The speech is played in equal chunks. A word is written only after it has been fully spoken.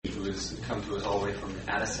who's come to us all the way from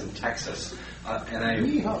Addison, Texas. And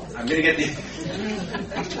I'm going to get the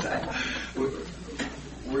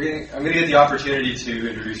I'm going to get the opportunity to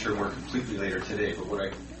introduce her more completely later today. But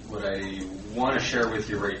what I want to share with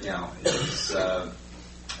you right now is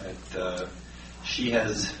that she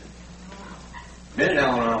has been at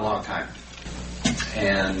Al-Anon a long time,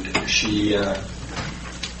 and she.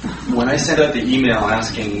 When I sent out the email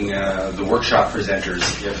asking the workshop presenters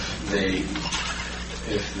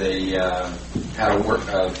if they had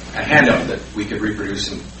a handout that we could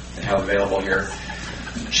reproduce and have available here,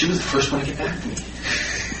 she was the first one to get back to me.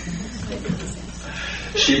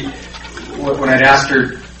 When I'd asked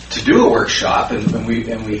her to do a workshop and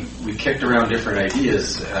we kicked around different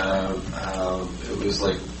ideas, it was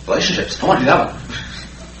like relationships. I want to do that one.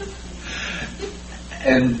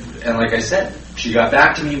 And like I said, she got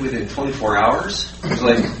back to me within 24 hours. It was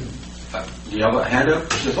like, do you have a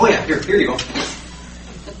handout? She goes, oh yeah, here you go.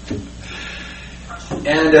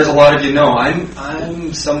 And as a lot of you know,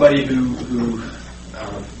 I'm somebody who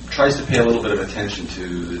tries to pay a little bit of attention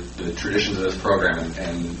to the traditions of this program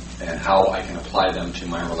and how I can apply them to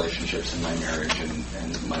my relationships and my marriage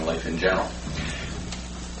and my life in general.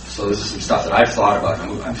 So this is some stuff that I've thought about.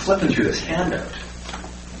 I'm flipping through this handout,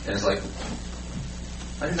 and it's like,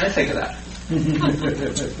 why didn't I think of that?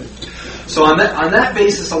 So on that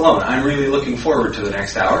basis alone, I'm really looking forward to the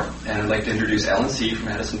next hour, and I'd like to introduce Ellen C. from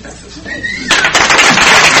Addison, Texas.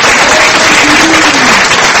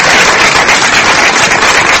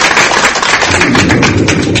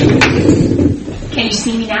 Can you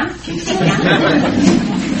see me now?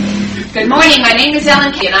 Good morning, my name is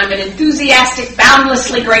Ellen Key, and I'm an enthusiastic,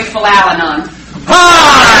 boundlessly grateful Al-Anon.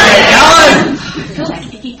 Hi, Ellen! I feel like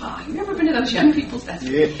Iggy Pop. You ever been to those young people's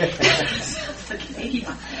festivals? Sounds like Iggy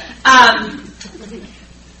Pop.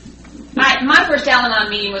 My first Al-Anon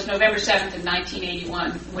meeting was November 7th of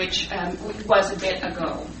 1981, which was a bit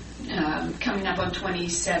ago, coming up on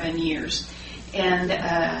 27 years. And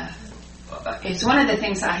it's one of the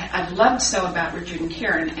things I've loved so about Richard and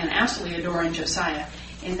Karen, and absolutely adore in Josiah,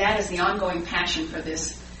 and that is the ongoing passion for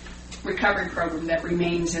this recovery program that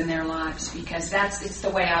remains in their lives, because it's the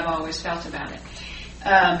way I've always felt about it.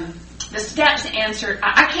 The steps answered.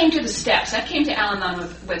 I came to the steps. I came to Al-Anon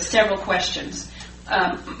with several questions.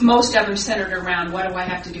 Most of them centered around, what do I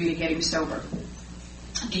have to do to get him sober?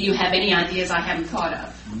 Do you have any ideas I haven't thought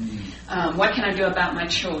of? What can I do about my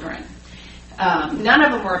children? None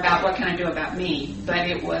of them were about what can I do about me, but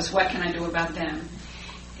it was what can I do about them.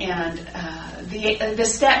 And the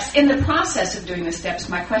steps, in the process of doing the steps,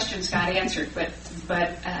 my questions got answered, but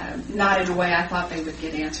not in a way I thought they would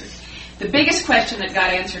get answered. The biggest question that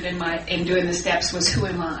got answered in doing the steps was, who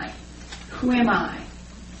am I? Who am I?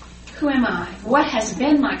 Who am I? What has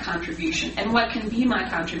been my contribution, and what can be my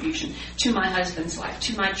contribution to my husband's life,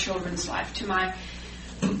 to my children's life, to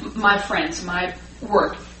my friends, my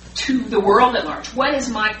work, to the world at large?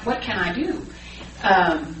 What can I do?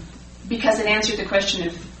 Because it answered the question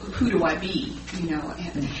of, who do I be?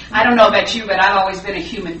 And I don't know about you, but I've always been a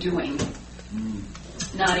human doing,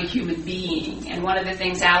 not a human being. And one of the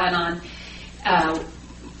things Al-Anon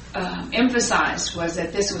emphasized was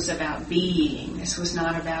that this was about being. This was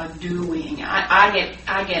not about doing. I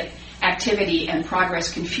get activity and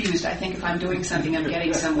progress confused. I think if I'm doing something, I'm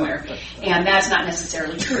getting somewhere, and that's not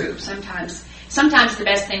necessarily true. Sometimes the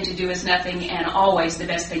best thing to do is nothing, and always the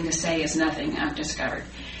best thing to say is nothing, I've discovered.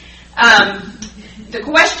 The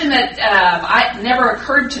question that never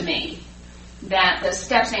occurred to me that the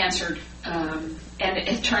steps answered, and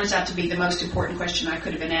it turns out to be the most important question I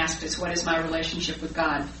could have been asked, is, what is my relationship with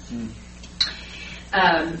God?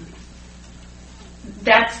 And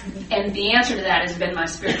the answer to that has been my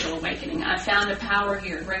spiritual awakening. I found a power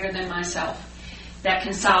here greater than myself that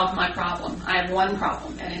can solve my problem. I have one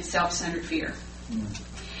problem, and it's self-centered fear.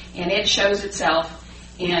 And it shows itself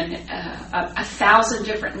in 1,000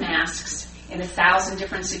 different masks, in 1,000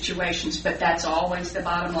 different situations, but that's always the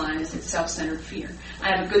bottom line, is it's self-centered fear.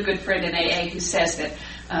 I have a good friend in AA who says that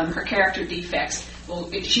her character defects,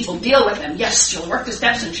 she will deal with them. Yes, she'll work the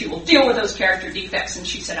steps and she will deal with those character defects. And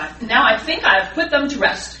she said, now I think I've put them to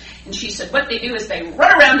rest. And she said, what they do is they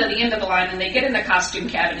run around to the end of the line and they get in the costume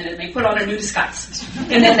cabinet and they put on a new disguise.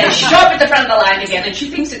 And then they show up at the front of the line again, and she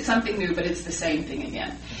thinks it's something new, but it's the same thing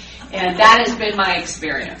again. And that has been my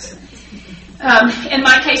experience. In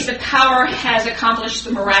my case, the power has accomplished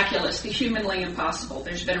the miraculous, the humanly impossible.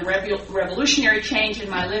 There's been a revolutionary change in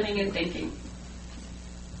my living and thinking.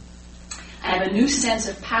 I have a new sense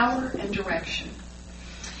of power and direction.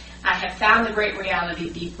 I have found the great reality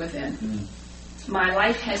deep within. My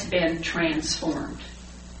life has been transformed.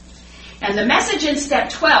 And the message in step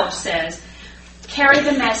 12 says, carry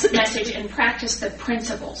the message and practice the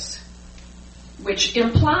principles, which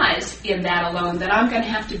implies in that alone that I'm going to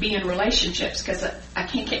have to be in relationships because I'm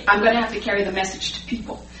going to have to carry the message to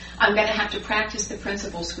people. I'm going to have to practice the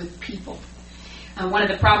principles with people. One of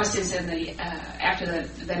the promises in after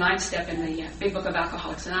the ninth step in the Big Book of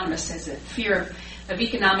Alcoholics Anonymous says that fear of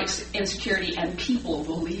economic insecurity and people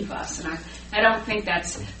will leave us. And I don't think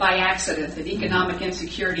that's by accident, that economic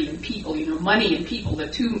insecurity and people, money and people, the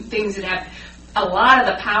two things that have a lot of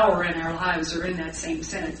the power in our lives are in that same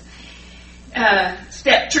sentence.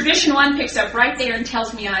 Tradition 1 picks up right there and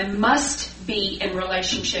tells me I must be in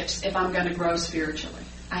relationships if I'm going to grow spiritually.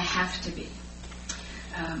 I have to be.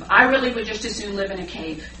 I really would just as soon live in a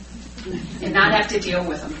cave and not have to deal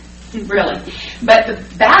with them, really. But the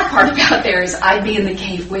bad part about there is I'd be in the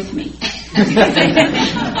cave with me.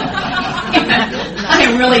 I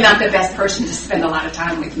am really not the best person to spend a lot of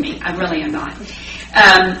time with me. I really am not.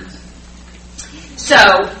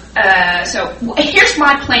 So here's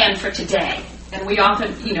my plan for today. And we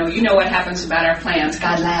often, you know what happens about our plans.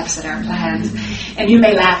 God laughs at our plans. And you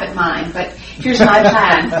may laugh at mine, but here's my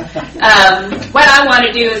plan. What I want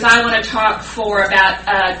to do is I want to talk for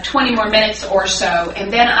about 20 more minutes or so.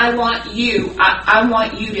 And then I want you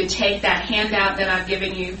to take that handout that I've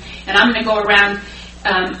given you. And I'm going to go around.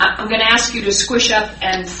 I'm going to ask you to squish up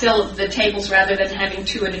and fill the tables rather than having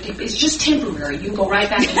two at a table. It's just temporary. You can go right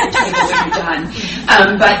back to your table when you're done.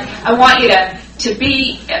 But I want you to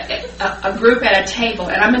be a group at a table,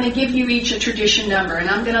 and I'm going to give you each a tradition number, and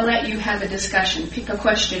I'm going to let you have a discussion. Pick a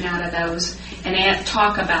question out of those and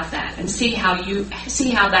talk about that, and see how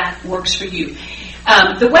that works for you.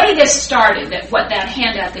 The way this started, that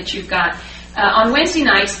handout that you've got. On Wednesday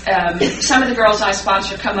nights, some of the girls I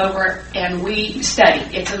sponsor come over and we study.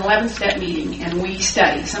 It's an 11-step meeting, and we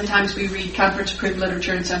study. Sometimes we read conference-approved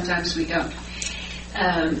literature, and sometimes we don't.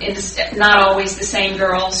 It's not always the same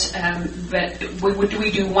girls, but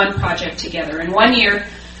we do one project together. And one year,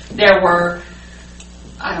 there were,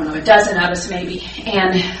 a dozen of us maybe,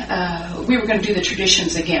 and we were going to do the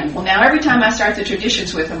traditions again. Well, now every time I start the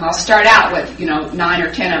traditions with them, I'll start out with, 9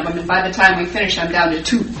 or 10 of them, and by the time we finish, I'm down to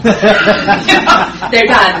 2. They're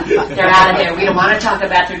done. They're out of there. We don't want to talk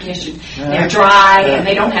about tradition. They're dry, and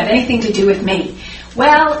they don't have anything to do with me.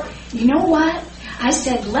 Well, you know what? I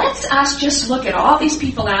said, let's us just look at all these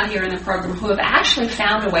people out here in the program who have actually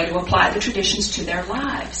found a way to apply the traditions to their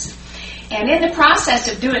lives. And in the process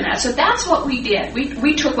of doing that, so that's what we did.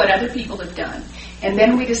 We took what other people have done, and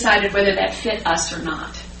then we decided whether that fit us or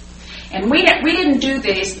not. And we didn't do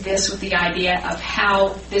this with the idea of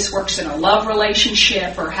how this works in a love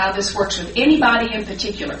relationship or how this works with anybody in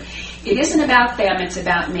particular. It isn't about them, it's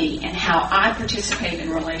about me and how I participate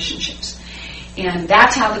in relationships. And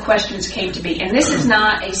that's how the questions came to be. And this is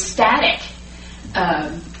not a static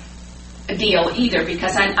deal either,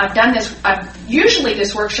 because I've done this. Usually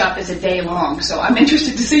this workshop is a day long, so I'm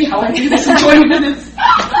interested to see how I do this in 20 minutes.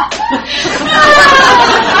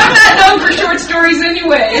 I'm not known for short stories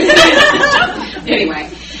anyway. Anyway,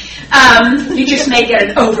 you just may get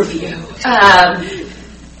an overview.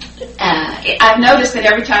 I've noticed that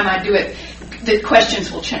every time I do it, the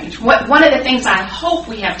questions will change. One of the things I hope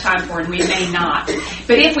we have time for, and we may not,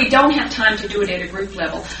 but if we don't have time to do it at a group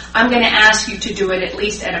level, I'm going to ask you to do it at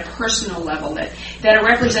least at a personal level, that a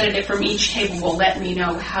representative from each table will let me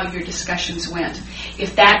know how your discussions went.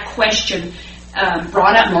 If that question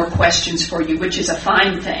brought up more questions for you, which is a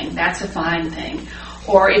fine thing, that's a fine thing.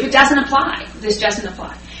 Or if it doesn't apply, this doesn't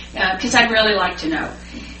apply, because I'd really like to know.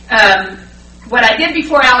 What I did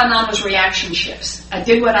before Al-Anon was reaction shifts. I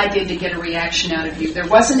did what I did to get a reaction out of you. There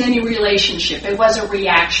wasn't any relationship. It was a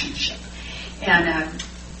reaction shift. And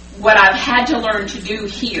what I've had to learn to do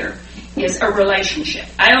here is a relationship.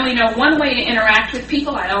 I only know one way to interact with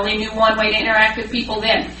people. I only knew one way to interact with people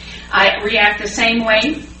then. I react the same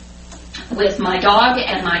way with my dog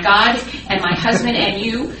and my God and my husband and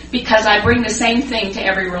you, because I bring the same thing to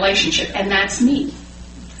every relationship, and that's me.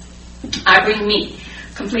 I bring me,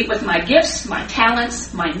 complete with my gifts, my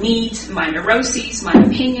talents, my needs, my neuroses, my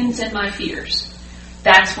opinions, and my fears.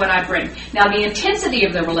 That's what I bring. Now, the intensity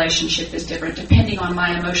of the relationship is different depending on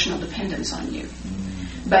my emotional dependence on you.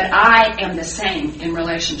 But I am the same in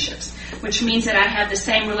relationships, which means that I have the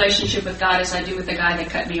same relationship with God as I do with the guy that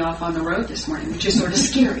cut me off on the road this morning, which is sort of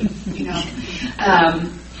scary,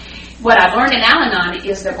 What I've learned in Al-Anon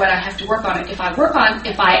is that what I have to work on, if I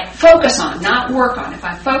focus on, not work on, if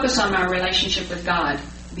I focus on my relationship with God,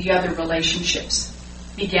 the other relationships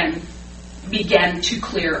begin to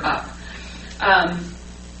clear up.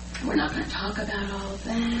 We're not going to talk about all of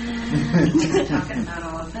that. We're not talking about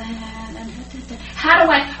all of that. How do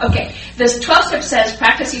I... Okay, this 12 step says,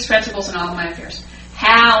 practice these principles in all of my affairs.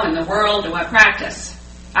 How in the world do I practice?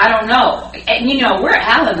 I don't know. And we're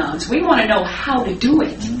Al-Anons. We want to know how to do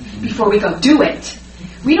it before we go do it.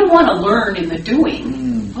 We don't want to learn in the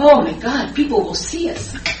doing. Oh my God, people will see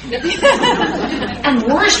us. And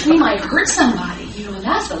worse, we might hurt somebody.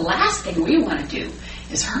 That's the last thing we want to do,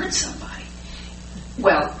 is hurt somebody.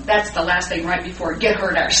 Well, that's the last thing right before get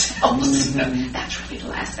hurt ourselves. That's really the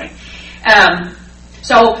last thing.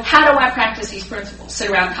 So how do I practice these principles? Sit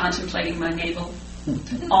around contemplating my navel,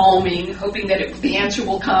 alming, hoping that the answer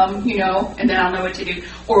will come, and then I'll know what to do.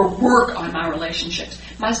 Or work on my relationships.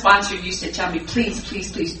 My sponsor used to tell me, please,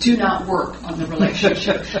 please, please, do not work on the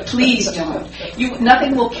relationship. Please don't.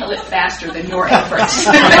 Nothing will kill it faster than your efforts.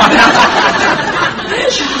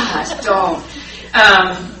 Just don't.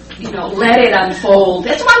 Let it unfold.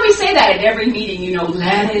 That's why we say that at every meeting,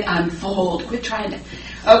 let it unfold. Quit trying to.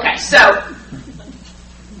 Okay, so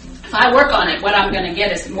if I work on it, what I'm going to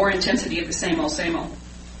get is more intensity of the same old, same old.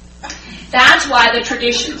 That's why the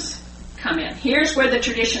traditions come in. Here's where the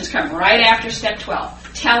traditions come, right after step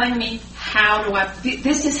 12, telling me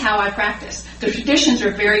this is how I practice. The traditions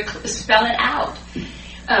are spell it out.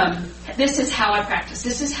 This is how I practice.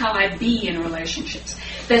 This is how I be in relationships.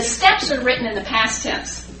 The steps are written in the past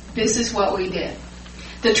tense. This is what we did.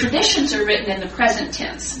 The traditions are written in the present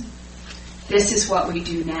tense. This is what we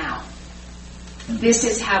do now. This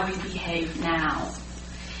is how we behave now.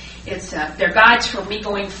 They're guides for me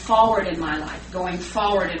going forward in my life, going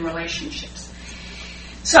forward in relationships.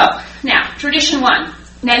 So, now, tradition 1.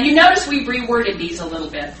 Now, you notice we've reworded these a little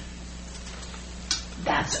bit.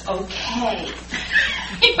 That's okay.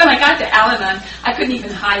 When I got to Al-Anon, I couldn't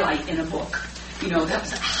even highlight in a book. That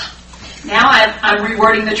was now I'm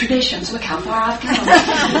rewording the traditions. Look how far I've come.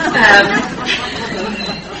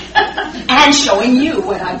 And showing you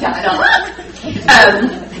what I've done.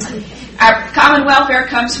 Our common welfare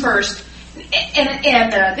comes first.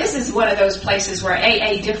 And this is one of those places where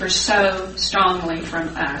AA differs so strongly from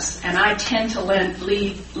us. And I tend to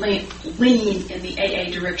lean in the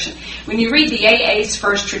AA direction. When you read the AA's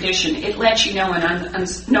first tradition, it lets you know in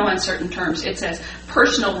no uncertain terms. It says,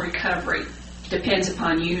 personal recovery depends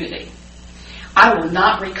upon unity. I will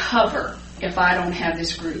not recover if I don't have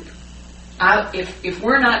this group. If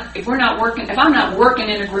I'm not working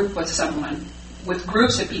in a group with someone, with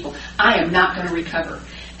groups of people, I am not going to recover.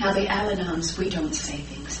 Now, the Al-Anons, we don't say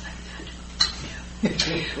things like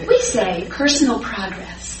that. We say personal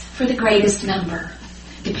progress for the greatest number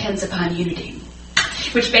depends upon unity.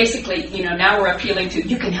 Which basically, now we're appealing to,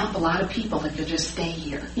 you can help a lot of people if you'll just stay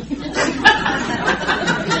here.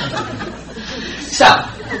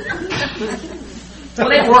 Well,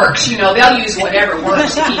 it works, they'll use whatever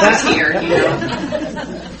works to keep us here,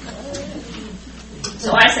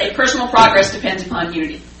 So I say personal progress depends upon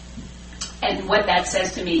unity. And what that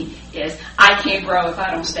says to me is, I can't grow if I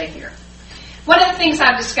don't stay here. One of the things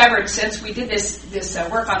I've discovered since we did this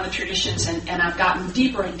work on the traditions, and I've gotten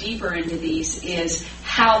deeper and deeper into these, is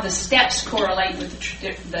how the steps correlate with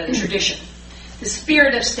the tradition. The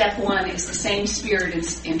spirit of step 1 is the same spirit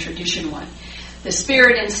in tradition 1. The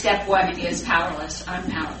spirit in step 1 is powerless. I'm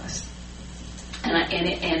powerless.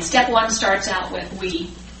 And step 1 starts out with we.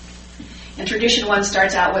 And tradition 1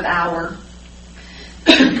 starts out with our.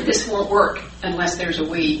 This won't work unless there's a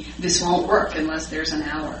we. This won't work unless there's an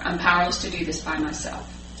our. I'm powerless to do this by myself.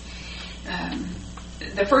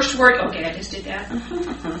 The first word, okay, I just did that.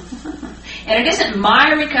 And it isn't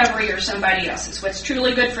my recovery or somebody else's. What's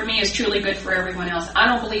truly good for me is truly good for everyone else. I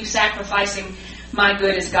don't believe sacrificing my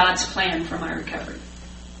good is God's plan for my recovery.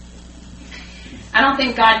 I don't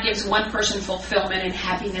think God gives one person fulfillment and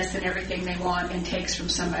happiness and everything they want and takes from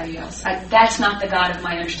somebody else. That's not the God of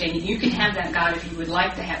my understanding. You can have that God if you would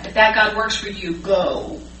like to have it. If that God works for you,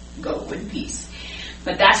 go in peace.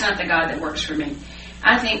 But that's not the God that works for me.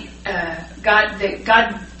 I think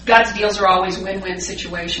God's deals are always win-win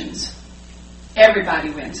situations. Everybody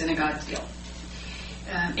wins in a God's deal.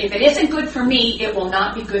 If it isn't good for me, it will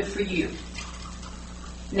not be good for you.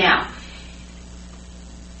 Now,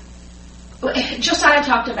 Josiah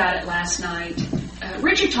talked about it last night.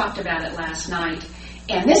 Richard talked about it last night.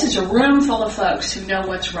 And this is a room full of folks who know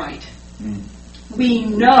what's right. We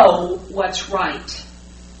know what's right.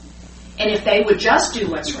 And if they would just do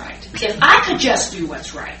what's right, if I could just do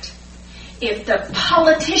what's right, if the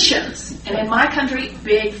politicians, and in my country,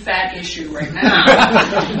 big fat issue right now,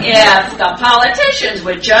 if the politicians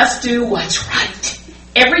would just do what's right,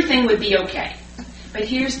 everything would be okay. But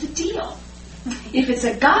here's the deal. If it's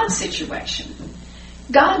a God situation,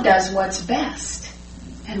 God does what's best.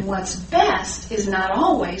 And what's best is not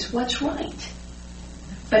always what's right.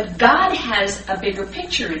 But God has a bigger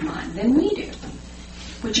picture in mind than we do.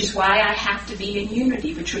 which is why I have to be in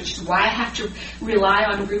unity, which is why I have to rely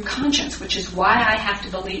on group conscience, which is why I have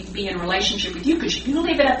to be in relationship with you, because if you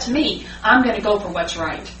leave it up to me, I'm going to go for what's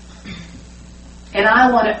right. And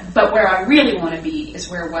but where I really want to be is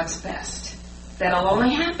where what's best. That'll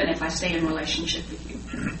only happen if I stay in relationship with you.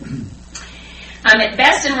 I'm at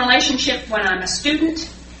best in relationship when I'm a student,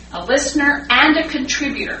 a listener, and a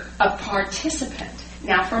contributor, a participant.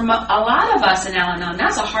 Now, for a lot of us in Al-Anon,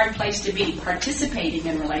 that's a hard place to be, participating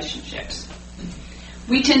in relationships.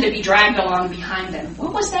 We tend to be dragged along behind them.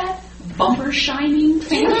 What was that? Bumper shining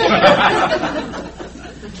thing?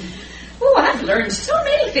 Oh, I've learned so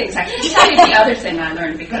many things. I can't tell you the other thing I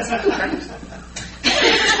learned because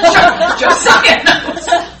Josiah knows.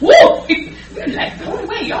 Whoa! We're like blown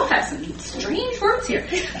away. Y'all have some strange words here.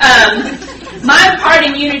 My part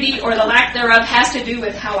in unity, or the lack thereof, has to do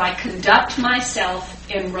with how I conduct myself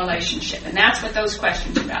in relationship. And that's what those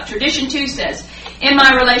questions are about. Tradition 2 says, in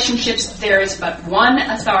my relationships, there is but one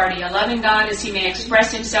authority, a loving God as He may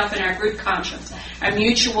express Himself in our group conscience, our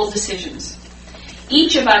mutual decisions.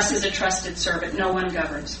 Each of us is a trusted servant. No one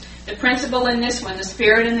governs. The principle in this one, the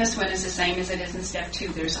spirit in this one, is the same as it is in step 2.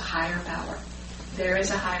 There's a higher power. There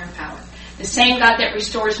is a higher power. The same God that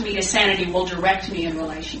restores me to sanity will direct me in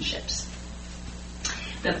relationships.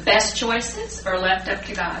 The best choices are left up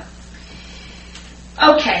to God.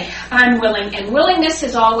 Okay, I'm willing. And willingness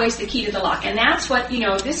is always the key to the lock. And that's what,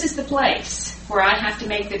 this is the place where I have to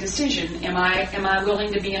make the decision. Am I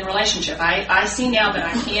willing to be in relationship? I see now that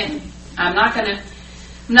I'm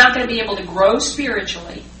not going to be able to grow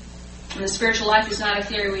spiritually. And the spiritual life is not a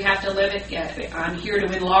theory. We have to live it. I'm here to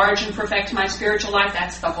enlarge and perfect my spiritual life.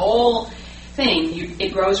 That's the whole thing.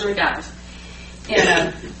 It grows or it dies.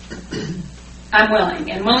 And I'm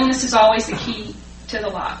willing. And willingness is always the key to the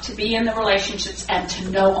lock. To be in the relationships and to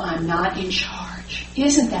know I'm not in charge.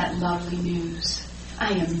 Isn't that lovely news?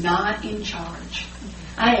 I am not in charge.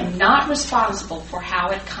 I am not responsible for how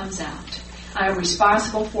it comes out. I am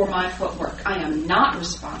responsible for my footwork. I am not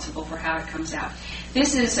responsible for how it comes out.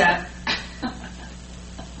 This is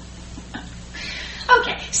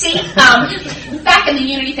okay. See, back in the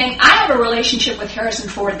unity thing, I have a relationship with Harrison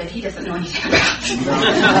Ford that he doesn't know anything about.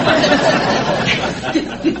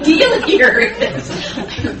 The deal here is,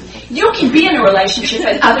 you can be in a relationship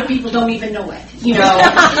and other people don't even know it.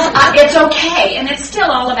 It's okay, and it's still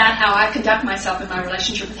all about how I conduct myself in my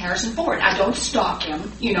relationship with Harrison Ford. I don't stalk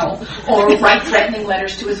him, or write threatening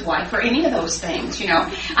letters to his wife, or any of those things. I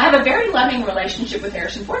have a very loving relationship with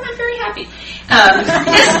Harrison Ford, and I'm very happy.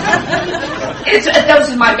 Those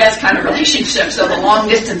are my best kind of relationships. So the long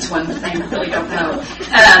distance ones, I really don't know.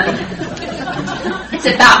 It's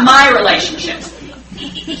about my relationships.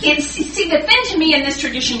 See, the thing to me in this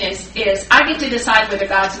tradition is I get to decide whether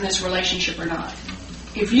God's in this relationship or not.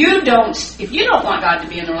 If you don't want God to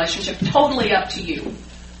be in the relationship, totally up to you.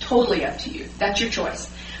 Totally up to you. That's your choice.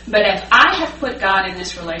 But if I have put God in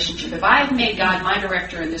this relationship, if I have made God my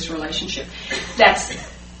director in this relationship,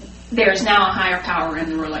 there's now a higher power in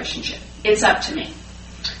the relationship. It's up to me.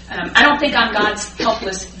 I don't think I'm God's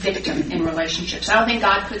helpless victim in relationships. I don't think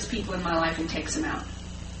God puts people in my life and takes them out.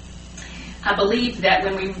 I believe that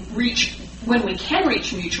when we can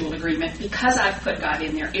reach mutual agreement, because I've put God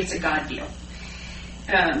in there, it's a God deal.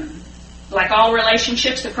 Like all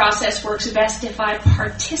relationships, the process works best if I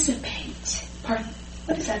participate.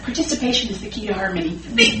 What is that? Participation is the key to harmony.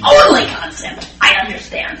 The only concept I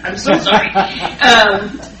understand. I'm so sorry.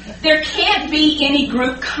 There can't be any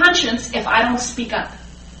group conscience if I don't speak up.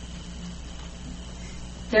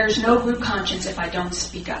 There's no group conscience if I don't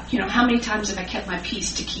speak up. How many times have I kept my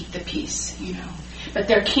peace to keep the peace? But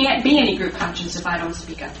there can't be any group conscience if I don't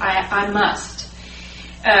speak up. I must.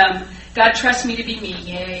 God trusts me to be me.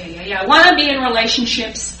 Yeah. I want to be in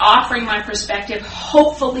relationships, offering my perspective,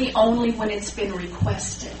 hopefully only when it's been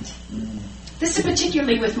requested. This is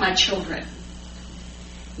particularly with my children.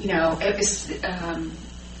 It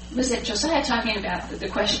was it Josiah talking about the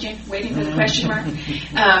question, waiting for the question mark?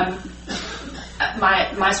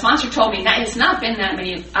 My sponsor told me, it's not been that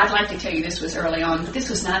many, I'd like to tell you this was early on, but this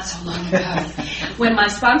was not so long ago. When my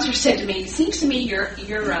sponsor said to me, it seems to me you're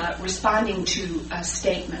responding to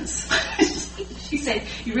statements. She said,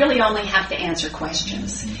 you really only have to answer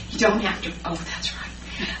questions. You don't have to, that's right.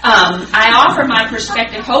 I offer my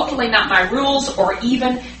perspective, hopefully not my rules or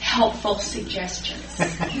even helpful suggestions.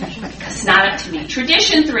 It's not up to me.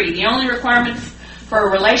 Tradition 3, the only requirement for a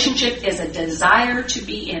relationship is a desire to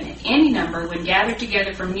be in it. Any number, when gathered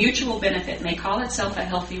together for mutual benefit, may call itself a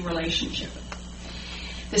healthy relationship.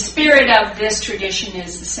 The spirit of this tradition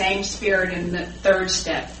is the same spirit in the third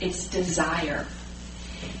step. It's desire.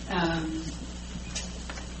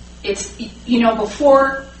 it's,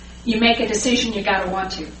 before you make a decision, you got to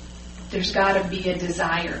want to. There's got to be a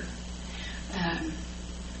desire.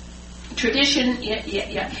 Tradition,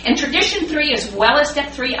 And tradition 3, as well as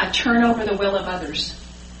step 3, I turn over the will of others.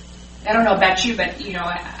 I don't know about you, but,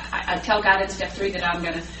 I tell God in step 3 that I'm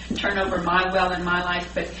going to turn over my will in my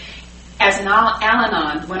life. But as an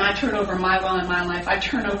Al-Anon, when I turn over my will in my life, I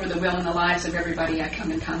turn over the will in the lives of everybody I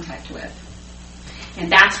come in contact with.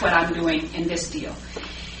 And that's what I'm doing in this deal.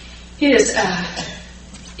 It is,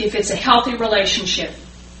 if it's a healthy relationship,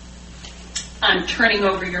 I'm turning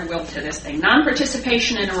over your will to this thing.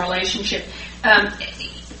 Non-participation in a relationship.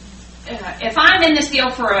 If I'm in this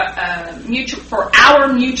deal for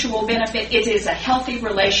our mutual benefit, it is a healthy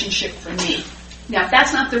relationship for me. Now, if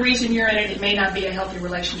that's not the reason you're in it, it may not be a healthy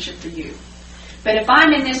relationship for you. But if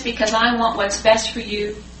I'm in this because I want what's best for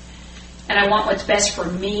you, and I want what's best for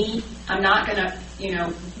me, I'm not going to,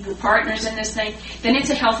 we're partners in this thing, then it's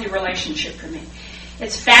a healthy relationship for me.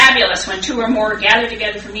 It's fabulous when 2 or more gather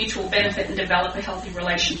together for mutual benefit and develop a healthy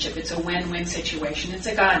relationship. It's a win-win situation. It's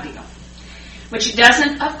a God deal. Which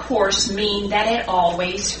doesn't, of course, mean that it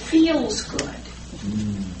always feels good.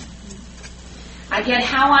 I get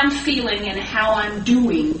how I'm feeling and how I'm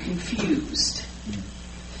doing confused.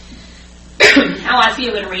 How I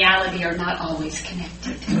feel in reality are not always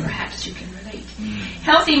connected. Perhaps you can relate.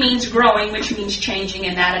 Healthy means growing, which means changing,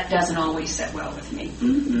 and that doesn't always sit well with me.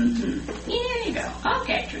 There you go.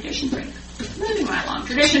 Okay, tradition 3. Moving right along.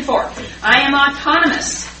 Tradition 4. I am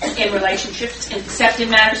autonomous in relationships, except in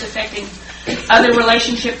matters affecting other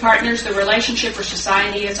relationship partners, the relationship, or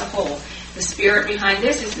society as a whole. The spirit behind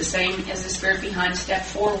this is the same as the spirit behind step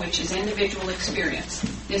 4, which is individual experience.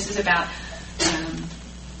 This is about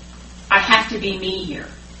I have to be me here.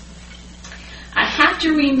 I have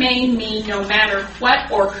to remain me no matter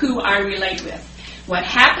what or who I relate with. What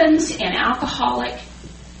happens in alcoholic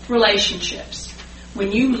relationships,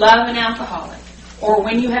 when you love an alcoholic, or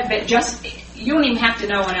when you have been you don't even have to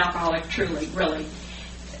know an alcoholic truly, really,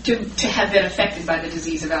 to have been affected by the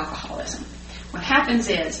disease of alcoholism. What happens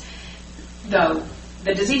is, though,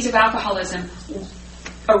 the disease of alcoholism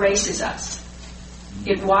erases us.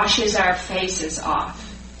 It washes our faces off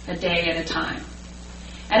a day at a time.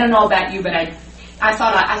 I don't know about you, but I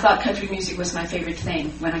thought country music was my favorite thing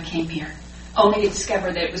when I came here. Only to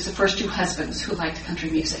discover that it was the first 2 husbands who liked country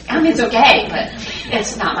music. I mean, it's okay, but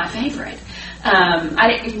it's not my favorite.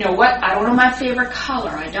 I don't know my favorite color.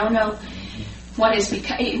 I don't know what is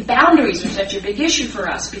boundaries are such a big issue for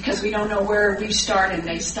us because we don't know where we start and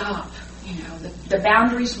they stop. The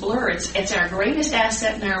boundaries blur. It's our greatest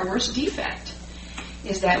asset and our worst defect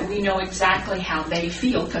is that we know exactly how they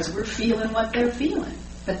feel because we're feeling what they're feeling.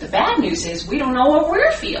 But the bad news is we don't know what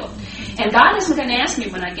we're feeling. And God isn't going to ask me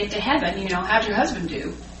when I get to heaven, how'd your husband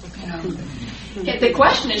do? The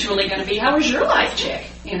question is really going to be, how was your life, chick?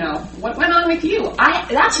 What went on with you?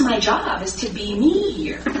 That's my job, is to be me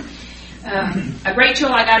here. A great tool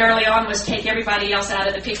I got early on was take everybody else out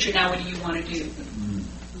of the picture. Now what do you want to do?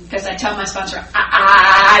 Because I tell my sponsor,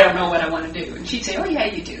 I don't know what I want to do. And she'd say, oh yeah,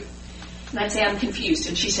 you do. And I'd say, I'm confused.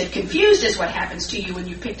 And she said, confused is what happens to you when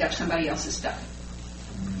you picked up somebody else's stuff.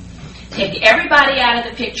 Take everybody out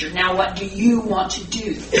of the picture. Now what do you want to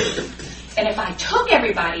do? And if I took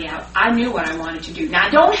everybody out, I knew what I wanted to do. Now I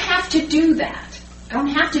don't have to do that. I don't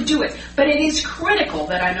have to do it. But it is critical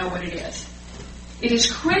that I know what it is. It is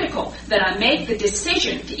critical that I make the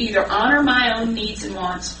decision to either honor my own needs and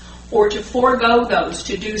wants or to forego those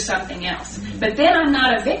to do something else. But then I'm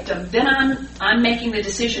not a victim. Then I'm making the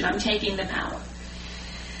decision. I'm taking the power.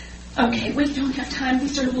 Okay, we don't have time.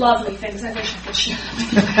 These are lovely things. I wish I could share them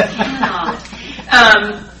with you, but I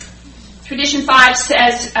cannot. Tradition 5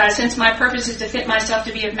 says, since my purpose is to fit myself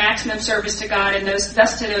to be of maximum service to God and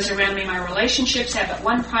thus to those around me, my relationships have but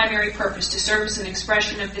one primary purpose, to serve as an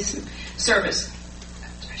expression of this service,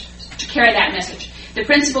 to carry that message. The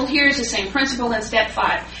principle here is the same principle in step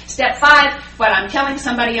 5. Step 5, what I'm telling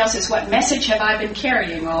somebody else is, what message have I been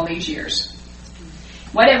carrying all these years?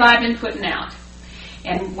 What have I been putting out?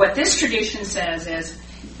 And what this tradition says is,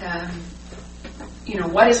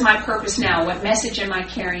 what is my purpose now? What message am I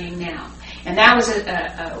carrying now? And that was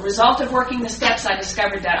a result of working the steps. I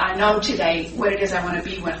discovered that I know today what it is I want to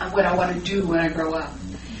be, what I want to do when I grow up.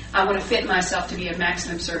 I want to fit myself to be of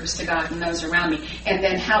maximum service to God and those around me. And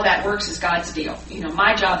then how that works is God's deal.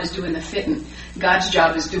 My job is doing the fitting. God's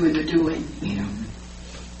job is doing the doing,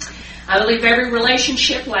 I believe every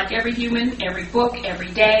relationship, like every human, every book, every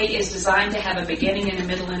day, is designed to have a beginning and a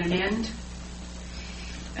middle and an end.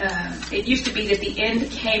 It used to be that the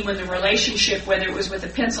end came when the relationship, whether it was with a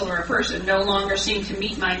pencil or a person, no longer seemed to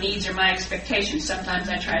meet my needs or my expectations. Sometimes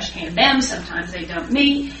I trash can them, sometimes they dump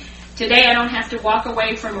me. Today I don't have to walk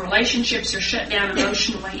away from relationships or shut down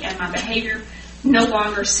emotionally, and my behavior no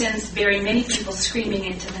longer sends very many people screaming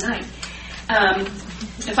into the night.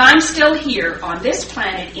 If I'm still here on this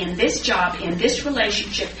planet, in this job, in this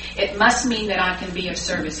relationship, it must mean that I can be of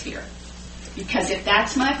service here. Because if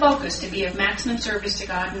that's my focus, to be of maximum service to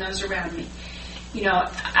God and those around me. You know,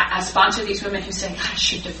 I sponsor these women who say, I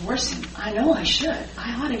should divorce him. I know I should.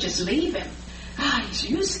 I ought to just leave him. God, he's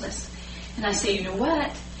useless. And I say, you know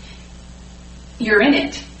what? You're in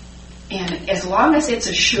it. And as long as it's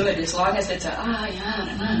a should, as long as it's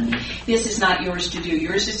a, this is not yours to do.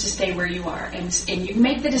 Yours is to stay where you are. And you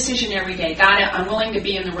make the decision every day. God, I'm willing to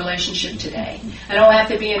be in the relationship today. I don't have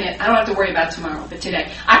to be in it. I don't have to worry about tomorrow, but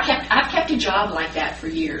today. I've kept a job like that for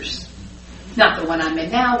years. Not the one I'm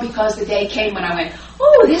in now, because the day came when I went,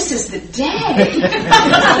 oh, this is the day. Woo!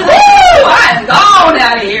 I'm gone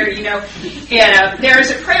out of here, you know. And there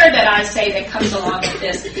is a prayer that I say that comes along with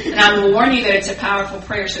this. And I will warn you that it's a powerful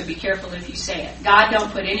prayer, so be careful if you say it. God,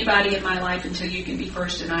 don't put anybody in my life until you can be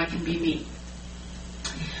first and I can be me.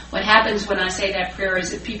 What happens when I say that prayer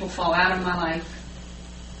is that people fall out of my life.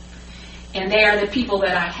 And they are the people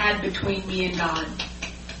that I had between me and God.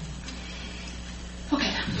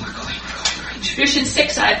 Okay, we're going. Tradition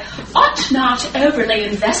 6, I ought not overly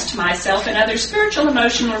invest myself in other spiritual,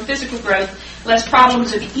 emotional, or physical growth, lest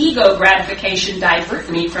problems of ego gratification divert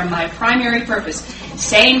me from my primary purpose.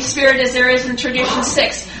 Same spirit as there is in Tradition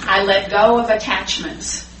 6. I let go of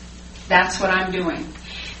attachments. That's what I'm doing.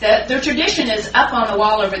 The tradition is up on the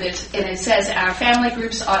wall over this, and it says, our family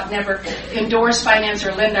groups ought never endorse, finance,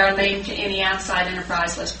 or lend our name to any outside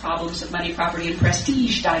enterprise, lest problems of money, property, and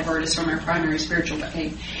prestige divert us from our primary spiritual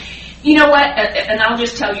aim. You know what? And I'll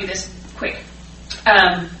just tell you this quick.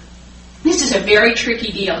 This is a very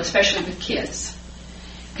tricky deal, especially with kids.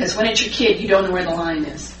 Because when it's your kid, you don't know where the line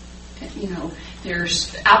is. You know,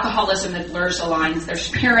 there's alcoholism that blurs the lines. There's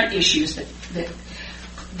parent issues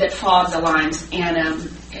that fog the lines. And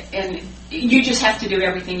you just have to do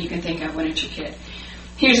everything you can think of when it's your kid.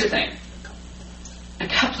 Here's the thing. A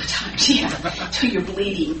couple of times, until you're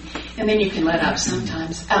bleeding. And then you can let up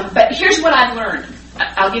sometimes. But here's what I've learned.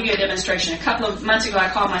 I'll give you a demonstration. A couple of months ago, I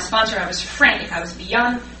called my sponsor. I was frantic. I was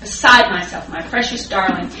beside myself. My precious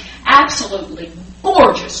darling, absolutely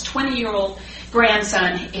gorgeous 20-year-old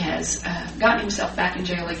grandson has gotten himself back in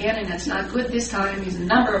jail again, and it's not good this time. He's a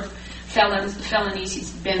number of felonies he's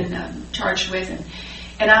been charged with.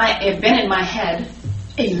 And I have been in my head,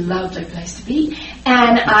 a lovely place to be.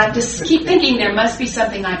 And I just keep thinking there must be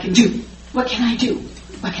something I can do. What can I do?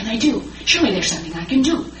 What can I do? Surely there's something I can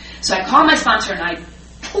do. So I call my sponsor and I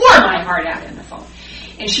pour my heart out in the phone.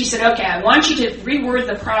 And she said, okay, I want you to reword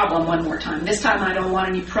the problem one more time. This time I don't want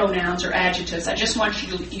any pronouns or adjectives. I just want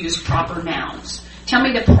you to use proper nouns. Tell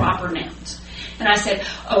me the proper nouns. And I said,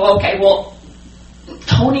 oh, okay, well,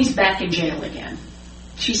 Tony's back in jail again.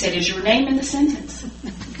 She said, is your name in the sentence?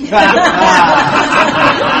 You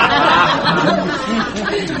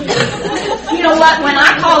know what? When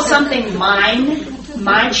I call something mine,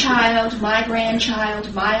 my child, my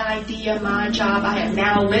grandchild, my idea, my job, I have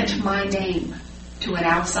now lit my name to an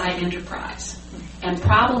outside enterprise. And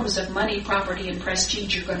problems of money, property, and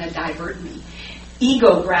prestige are going to divert me.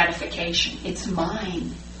 Ego gratification, it's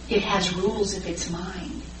mine. It has rules if it's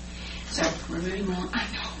mine. So we're moving along. I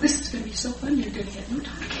know, this is going to be so fun. You're going to get no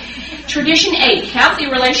time. Tradition 8, healthy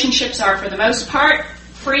relationships are for the most part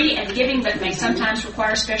free and giving, but may sometimes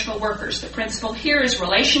require special workers. The principle here is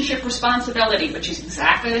relationship responsibility, which is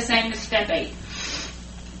exactly the same as step 8.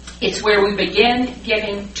 It's where we begin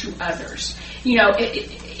giving to others. You know,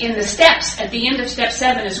 in the steps, at the end of step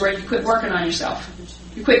 7 is where you quit working on yourself.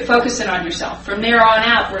 You quit focusing on yourself. From there on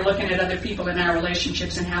out, we're looking at other people in our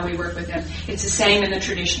relationships and how we work with them. It's the same in the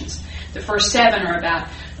traditions. The first 7 are about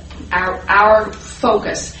our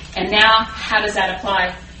focus. And now, how does that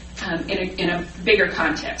apply in a bigger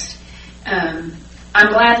context? I'm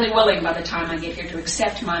gladly willing by the time I get here to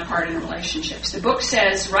accept my part in relationships. The book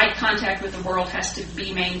says right contact with the world has to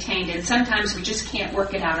be maintained, and sometimes we just can't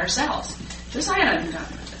work it out ourselves. Just like I know.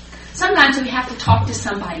 Sometimes we have to talk to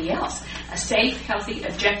somebody else, a safe, healthy,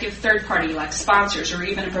 objective third party like sponsors or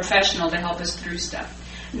even a professional to help us through stuff.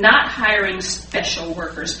 Not hiring special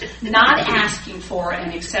workers, not asking for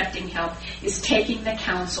and accepting help is taking the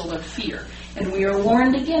counsel of fear. And we are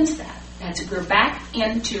warned against that. We're back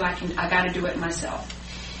into I got to do it myself.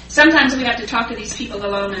 Sometimes we have to talk to these people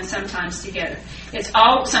alone and sometimes together.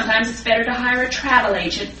 Sometimes it's better to hire a travel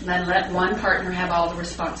agent than let one partner have all the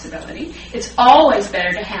responsibility. It's always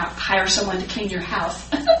better to hire someone to clean your house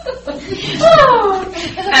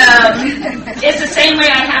It's the same way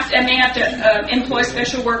I may have to employ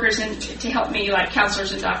special workers to help me, like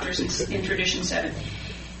counselors and doctors in Tradition 7.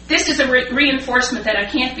 This is a reinforcement that I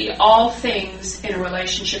can't be all things in a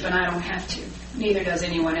relationship, and I don't have to. Neither does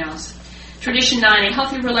anyone else. Tradition 9, a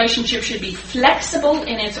healthy relationship should be flexible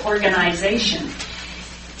in its organization.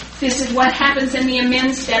 This is what happens in the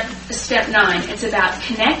amends step 9. It's about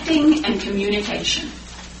connecting and communication.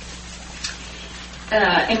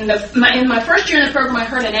 In my first year in the program, I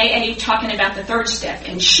heard an AA talking about the third step,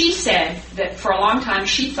 and she said that for a long time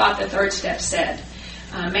she thought the third step said,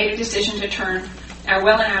 made a decision to turn our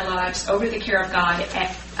will and our lives over to the care of God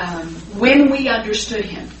when we understood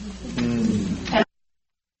Him.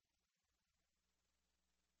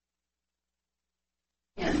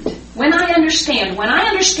 And when I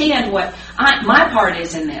understand what my part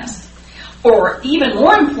is in this, or even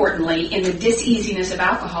more importantly, in the diseasiness of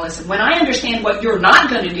alcoholism, when I understand what you're not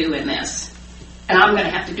going to do in this, and I'm going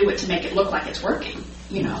to have to do it to make it look like it's working,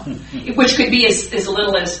 which could be as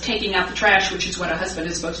little as taking out the trash, which is what a husband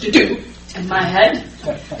is supposed to do in my head.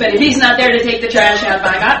 But if he's not there to take the trash out,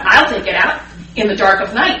 by God, I'll take it out in the dark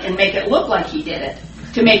of night and make it look like he did it,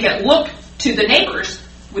 to make it look to the neighbors,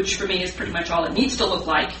 which for me is pretty much all it needs to look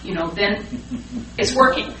like, then it's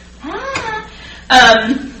working.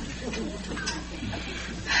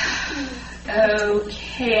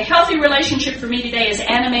 Okay, a healthy relationship for me today is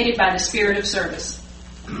animated by the spirit of service.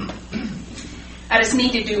 I just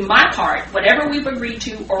need to do my part, whatever we've agreed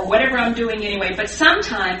to, or whatever I'm doing anyway, but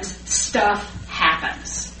sometimes stuff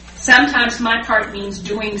happens. Sometimes my part means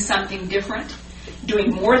doing something different,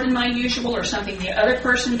 doing more than my usual, or something the other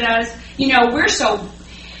person does.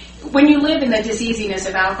 When you live in the diseasiness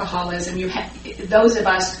of alcoholism, you have those of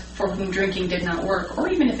us for whom drinking did not work, or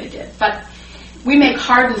even if it did, but we make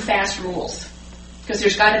hard and fast rules because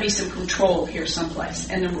there's got to be some control here someplace,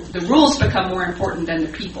 and the rules become more important than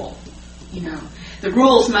the people. The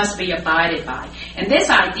rules must be abided by, and this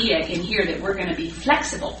idea in here that we're going to be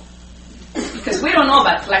flexible, because we don't know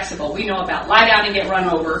about flexible. We know about lie down and get run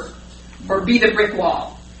over, or be the brick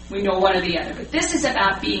wall. We know one or the other, but this is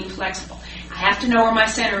about being flexible. I have to know where my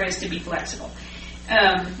center is to be flexible.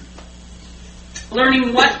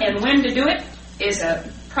 Learning what and when to do it is a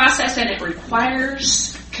process, and it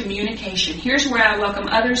requires communication. Here's where I welcome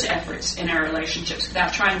others' efforts in our relationships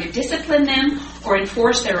without trying to discipline them or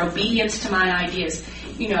enforce their obedience to my ideas.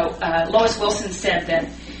 Lois Wilson said that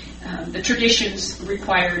the traditions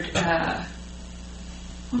required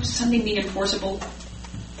something be enforceable.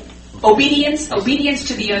 Obedience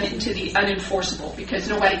to the unenforceable, because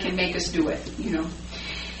nobody can make us do it.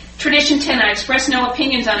 Tradition 10, I express no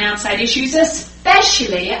opinions on outside issues,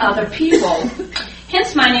 especially other people.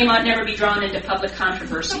 Hence, my name ought never be drawn into public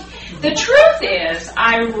controversy. The truth is,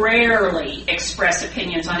 I rarely express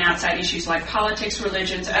opinions on outside issues like politics,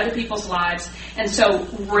 religions, other people's lives, and so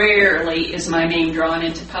rarely is my name drawn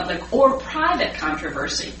into public or private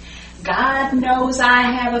controversy. God knows I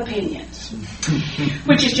have opinions,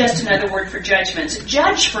 which is just another word for judgments.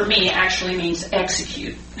 Judge for me actually means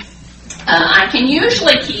execute. I can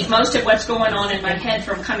usually keep most of what's going on in my head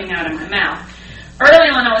from coming out of my mouth. Early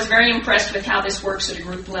on, I was very impressed with how this works at a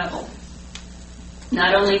group level.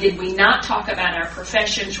 Not only did we not talk about our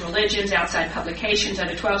professions, religions, outside publications,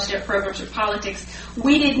 other 12-step programs, or politics,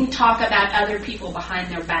 we didn't talk about other people behind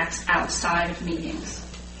their backs outside of meetings.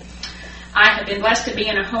 I have been blessed to be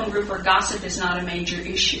in a home group where gossip is not a major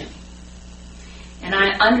issue. And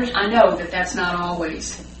I know that that's not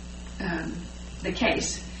always the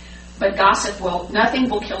case. But nothing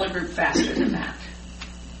will kill a group faster than that.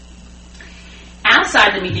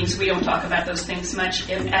 Outside the meetings, we don't talk about those things much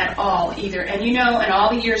at all either. And in all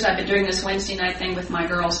the years I've been doing this Wednesday night thing with my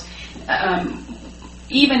girls,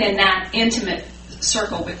 even in that intimate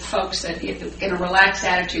circle with folks that in a relaxed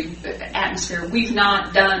atmosphere, we've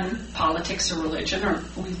not done politics or religion, or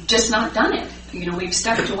we've just not done it. We've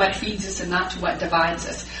stuck to what feeds us and not to what divides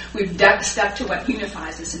us. We've stuck to what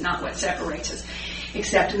unifies us and not what separates us,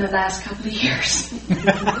 except in the last couple of years.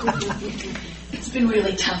 It's been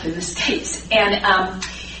really tough in the States. And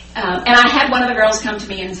I had one of the girls come to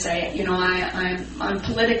me and say, I'm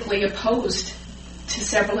politically opposed to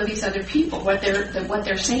several of these other people, what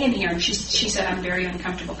they're saying here. And she said, I'm very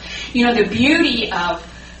uncomfortable. The beauty of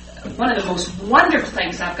one of the most wonderful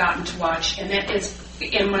things I've gotten to watch, and that is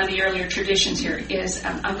in one of the earlier traditions here, is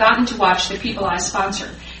I've gotten to watch the people I sponsor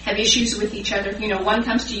have issues with each other. One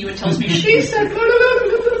comes to you and tells me, she said, blah, blah,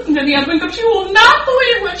 blah, blah. And then the other one goes, you will not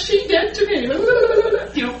believe what she did to me. Blah, blah,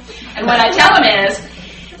 blah. And what I tell them is,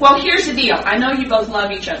 well, here's the deal. I know you both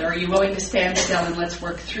love each other. Are you willing to stand still and let's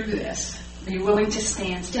work through this? Be willing to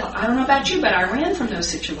stand still. I don't know about you, but I ran from those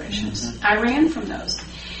situations. Mm-hmm. I ran from those.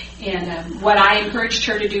 And what I encouraged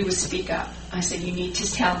her to do was speak up. I said, you need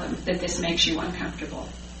to tell them that this makes you uncomfortable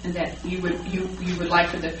and that you would like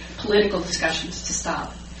for the political discussions to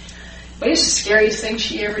stop. But it's the scariest thing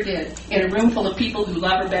she ever did in a room full of people who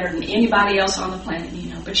love her better than anybody else on the planet,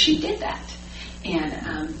 But she did that.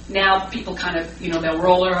 And now people kind of, they'll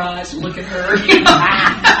roll their eyes and look at her.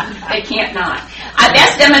 They can't not. I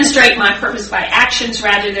best demonstrate my purpose by actions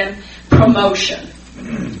rather than promotion.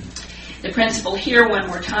 The principle here, one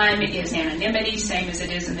more time, is anonymity, same as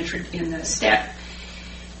it is in the step.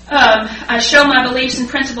 I show my beliefs and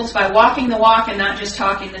principles by walking the walk and not just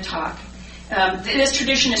talking the talk. This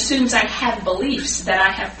tradition assumes I have beliefs, that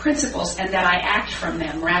I have principles, and that I act from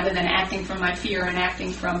them, rather than acting from my fear and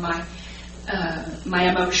acting from my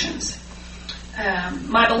emotions.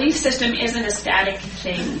 My belief system isn't a static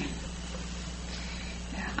thing.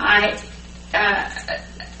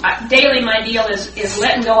 Daily, my deal is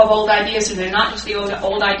letting go of old ideas, and they're not just the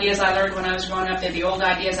old ideas I learned when I was growing up. They're the old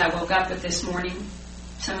ideas I woke up with this morning.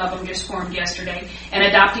 Some of them just formed yesterday. And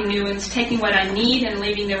adopting new ones, taking what I need and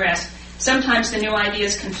leaving the rest. Sometimes the new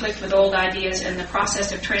ideas conflict with old ideas, and the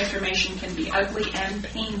process of transformation can be ugly and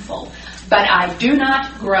painful. But I do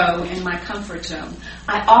not grow in my comfort zone.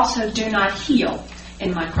 I also do not heal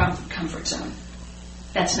in my comfort zone.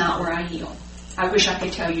 That's not where I heal. I wish I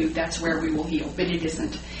could tell you that's where we will heal, but it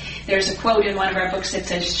isn't. There's a quote in one of our books that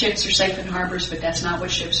says, ships are safe in harbors, but that's not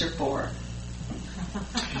what ships are for.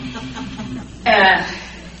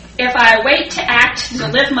 If I wait to act, to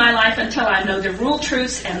live my life until I know the rule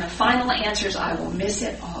truths and the final answers, I will miss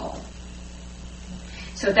it all.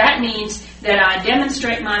 So that means that I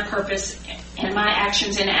demonstrate my purpose and my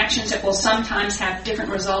actions in actions that will sometimes have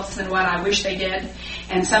different results than what I wish they did.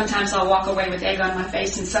 And sometimes I'll walk away with egg on my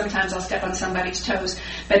face, and sometimes I'll step on somebody's toes.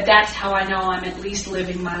 But that's how I know I'm at least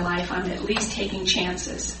living my life. I'm at least taking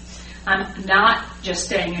chances. I'm not just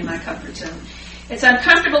staying in my comfort zone. It's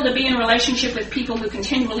uncomfortable to be in a relationship with people who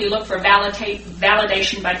continually look for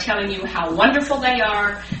validation by telling you how wonderful they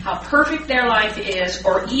are, how perfect their life is,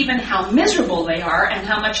 or even how miserable they are and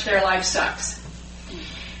how much their life sucks.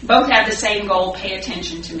 Both have the same goal: pay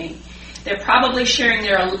attention to me. They're probably sharing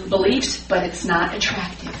their beliefs, but it's not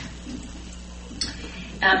attractive.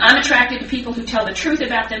 I'm attracted to people who tell the truth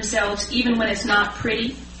about themselves, even when it's not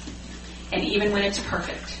pretty, and even when it's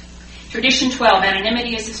perfect. Tradition 12,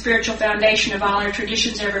 anonymity is the spiritual foundation of all our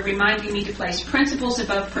traditions, ever reminding me to place principles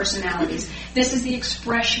above personalities. This is the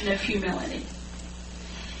expression of humility.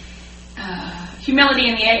 Humility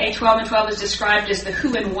in the AA 12 and 12 is described as the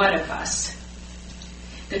who and what of us.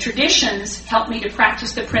 The traditions help me to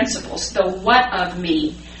practice the principles, the what of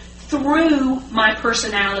me, through my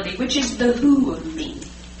personality, which is the who of me,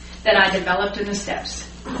 that I developed in the steps,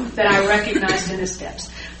 that I recognized in the steps.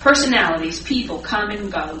 Personalities, people come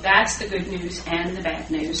and go. That's the good news and the bad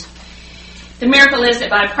news. The miracle is that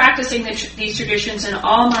by practicing these traditions in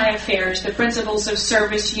all my affairs, the principles of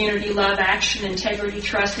service, unity, love, action, integrity,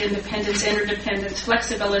 trust, independence, interdependence,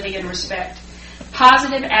 flexibility, and respect,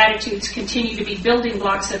 positive attitudes continue to be building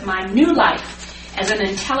blocks of my new life as an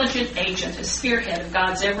intelligent agent, a spearhead of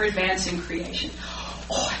God's ever-advancing creation.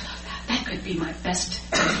 Oh, I love that. That could be my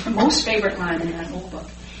most favorite line in that whole book.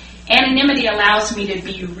 Anonymity allows me to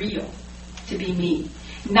be real, to be me,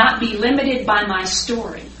 not be limited by my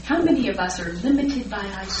story. How many of us are limited by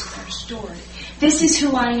our story? This is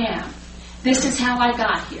who I am. This is how I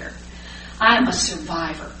got here. I'm a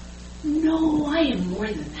survivor. No, I am more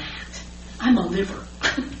than that. I'm a liver,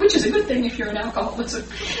 which is a good thing if you're an alcoholic.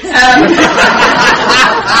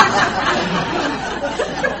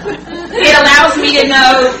 It allows me to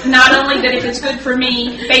know not only that if it's good for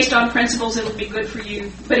me, based on principles, it'll be good for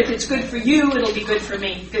you, but if it's good for you, it'll be good for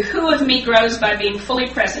me. The who of me grows by being fully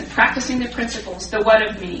present, practicing the principles, the what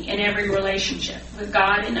of me, in every relationship, with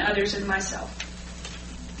God and others and myself.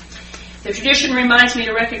 The tradition reminds me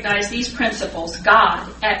to recognize these principles, God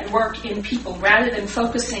at work in people, rather than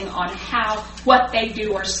focusing on how what they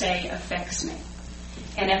do or say affects me.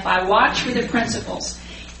 And if I watch for the principles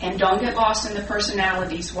and don't get lost in the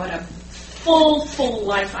personalities, what a full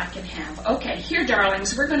life I can have. Okay, here,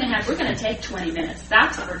 darlings, we're going to take 20 minutes.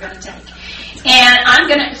 That's what we're going to take.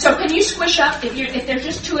 And so can you squish up? If there's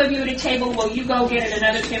just two of you at a table, will you go get at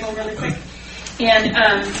another table really quick? And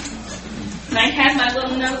I had my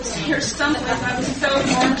little notes here somewhere. I was so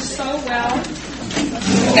warm so well.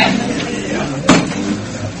 Okay.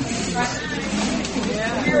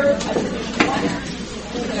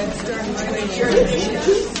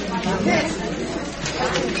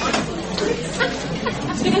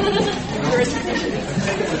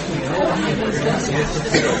 Oh,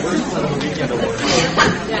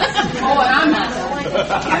 and I'm not.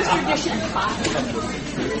 Here's tradition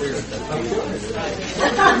 5.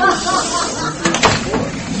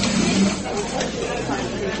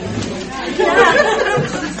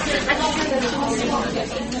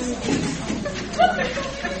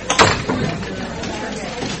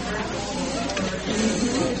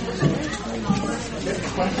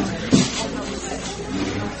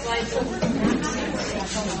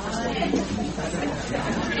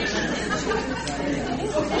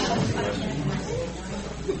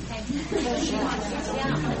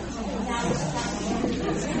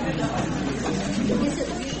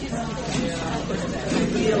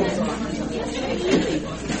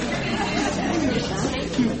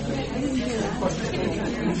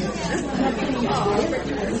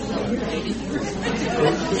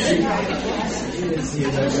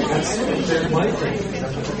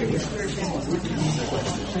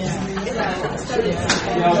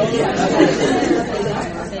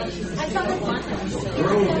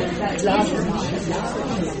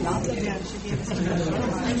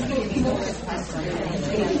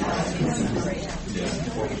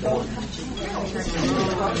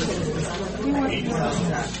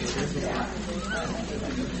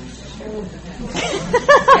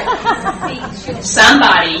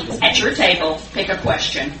 Somebody at your table, pick a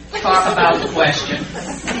question. Talk about the question.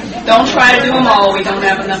 Don't try to do them all. We don't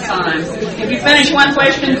have enough time. If you finish one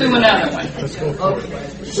question, do another one.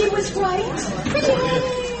 She was right.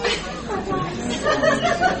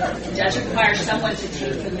 It does require someone to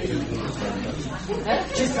take the lead.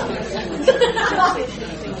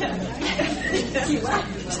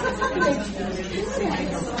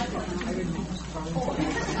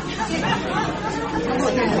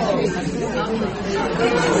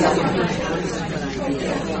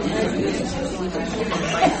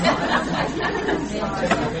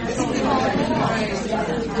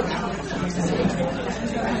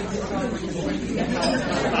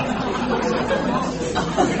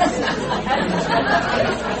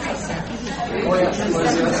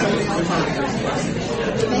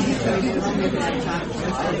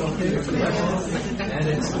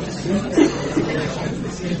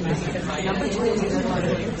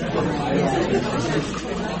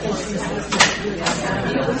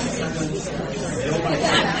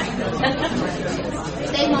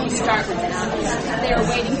 They won't start with that. They're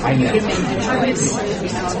waiting for you to make the choice.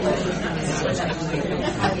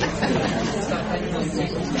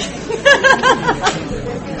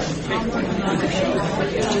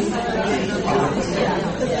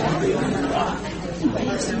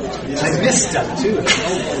 I missed stuff too.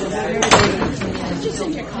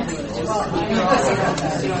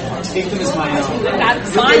 Take them as my own.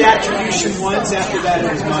 That's You'll fine. get attribution once, after that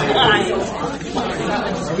it is mine.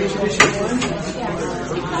 Are we tradition one?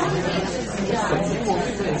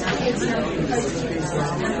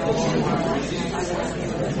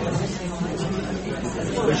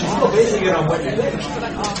 But she's still basing it on what you think.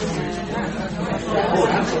 Oh,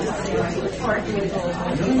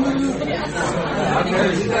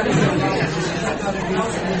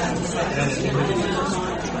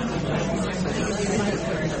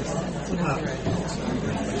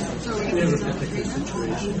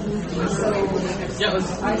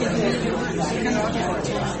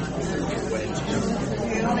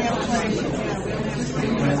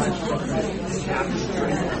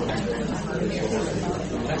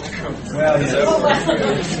 well, yeah.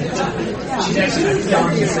 She's actually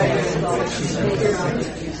telling me to say in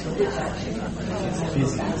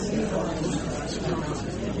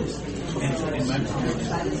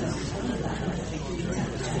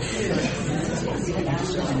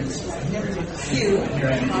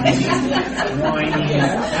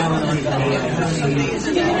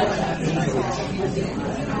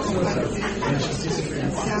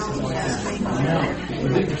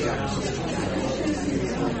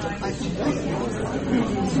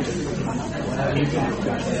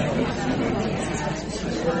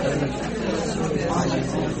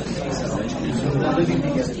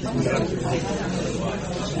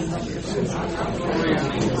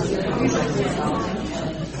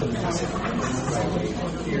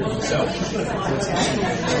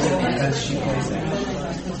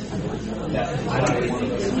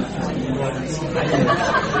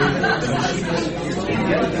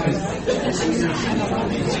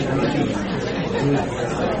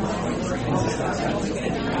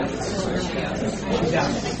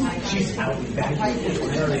my she's out back.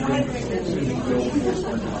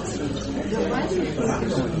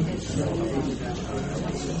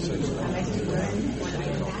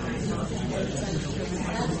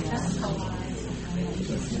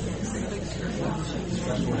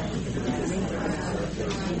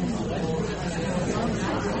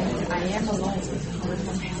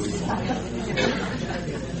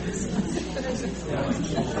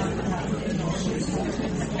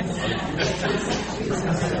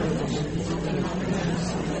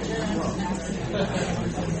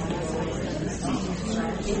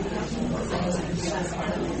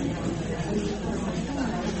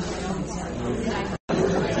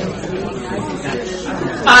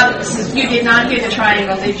 You did not hear the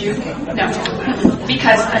triangle, did you? No.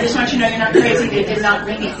 Because I just want you to know you're not crazy. They did not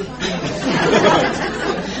ring it.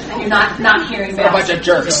 You're not hearing They're a bells. bunch of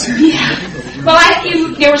jerks. Yeah.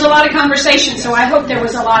 Well, there was a lot of conversation, so I hope there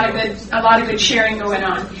was a lot of good sharing going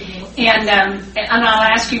on. And I'll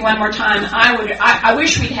ask you one more time. I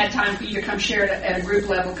wish we'd had time for you to come share it at a group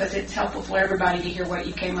level because it's helpful for everybody to hear what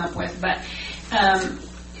you came up with. But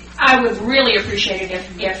I would really appreciate it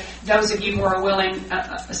if those of you who are willing,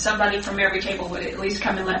 somebody from every table would at least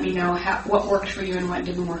come and let me know what worked for you and what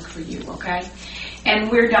didn't work for you. Okay?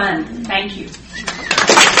 And we're done. Thank you.